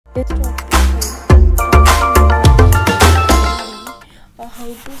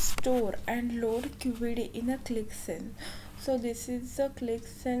store and load QVD in a Qlik Sense. So this is the Qlik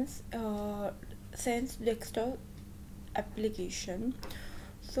Sense desktop application.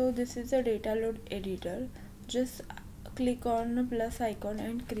 So this is the data load editor. Just click on the plus icon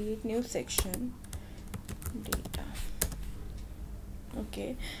and create new section, data.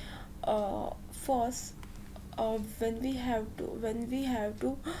 Okay. First,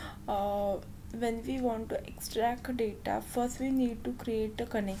 when we want to extract data, first we need to create a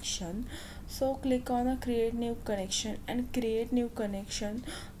connection. So click on a create new connection and create new connection,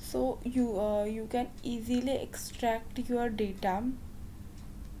 so you can easily extract your data.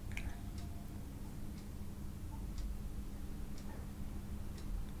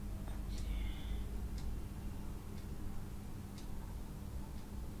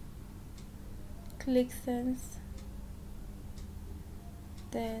 Qlik Sense,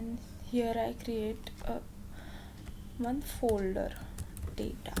 then here I create one folder,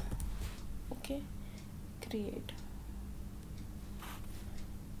 data. Okay, create.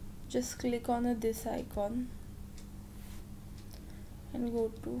 Just click on this icon and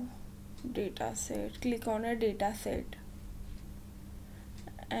go to data set. Click on a data set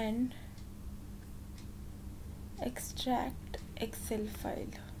and extract Excel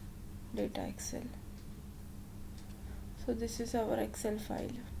file, data Excel. So this is our Excel file.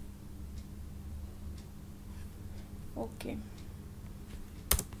 Okay.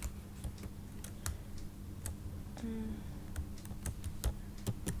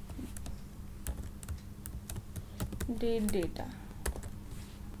 Data.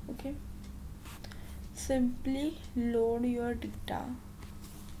 Okay, simply load your data.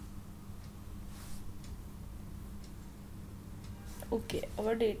 Okay,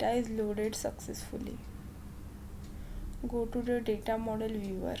 our data is loaded successfully. Go to the data model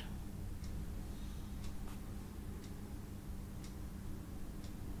viewer.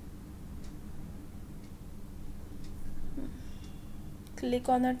 Click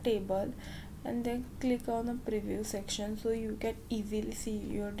on a table and then click on the preview section, so you can easily see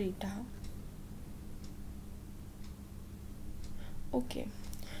your data. Okay,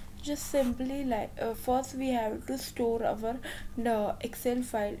 just simply first we have to store the Excel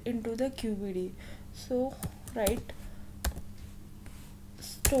file into the QVD. So write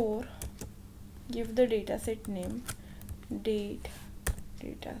store, give the dataset name, date,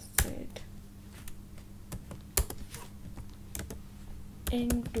 dataset,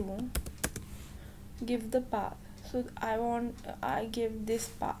 into, give the path. So I give this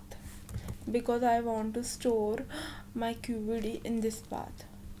path because I want to store my QVD in this path.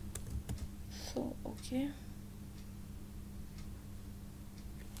 So okay,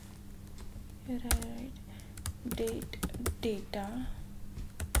 here I write date, data,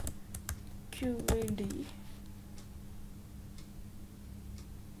 QVD.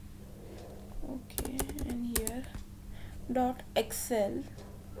 Okay, and here dot Excel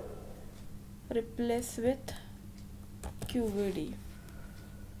replace with QVD.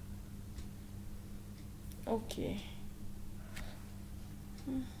 Okay.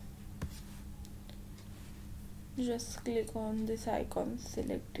 Just click on this icon,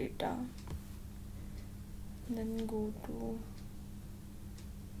 select data, then go to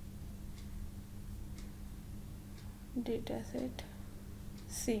dataset.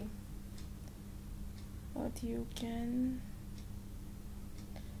 See what you can.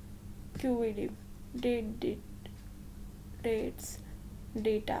 QVD, dates,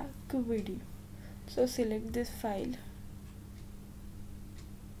 data, QVD. So select this file.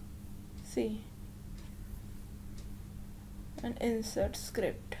 See, and insert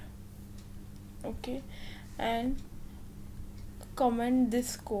script. Okay, and comment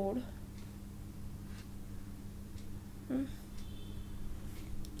this code and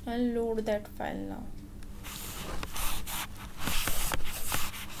load that file now.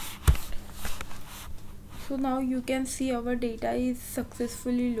 So now you can see our data is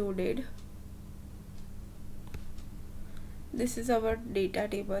successfully loaded. This is our data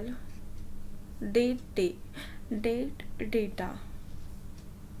table, date, data.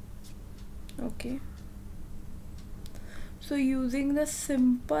 Okay, so using the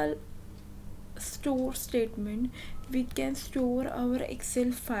simple store statement, we can store our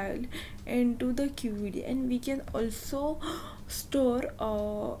Excel file into the QVD, and we can also store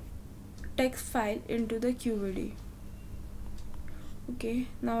a text file into the QVD. Okay,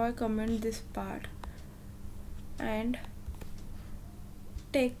 now I comment this part and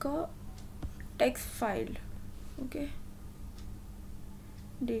take a text file. Okay,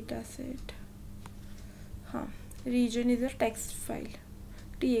 dataset, region is a text file,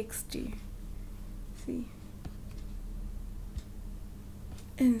 txt. See,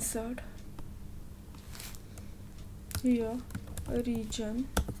 insert here region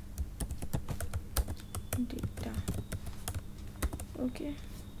data. Okay,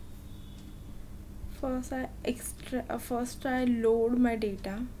 first I load my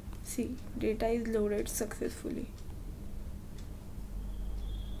data. See, data is loaded successfully.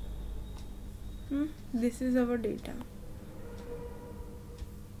 This is our data,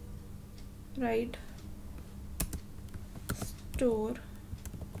 right? Store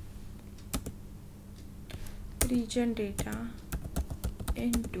region data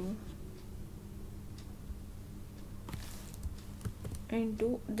into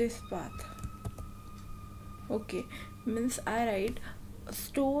this path. Okay, means I write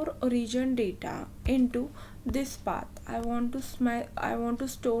store region data into this path. I want to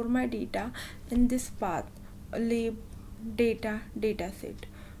store my data in this path, lab data set.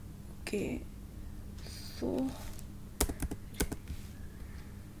 Okay, so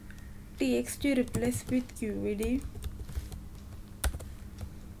txt replace with QVD.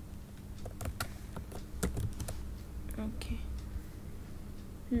 Okay,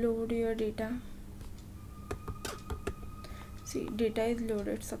 load your data. See, data is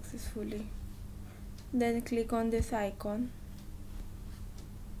loaded successfully. Then click on this icon.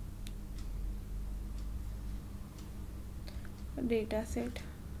 Data set.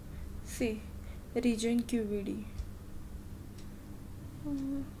 See, region QVD.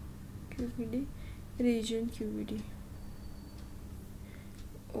 QVD, region QVD.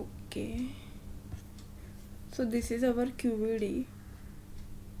 Okay. So this is our QVD.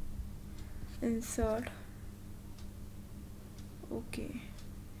 Insert. Okay,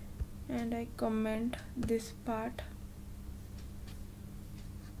 and I comment this part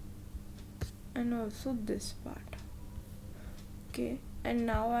and also this part. Okay, and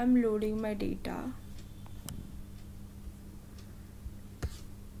now I'm loading my data.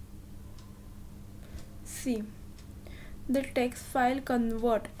 See, the text file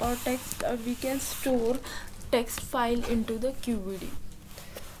convert or text we can store text file into the QVD.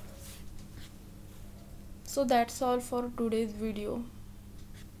 So that's all for today's video.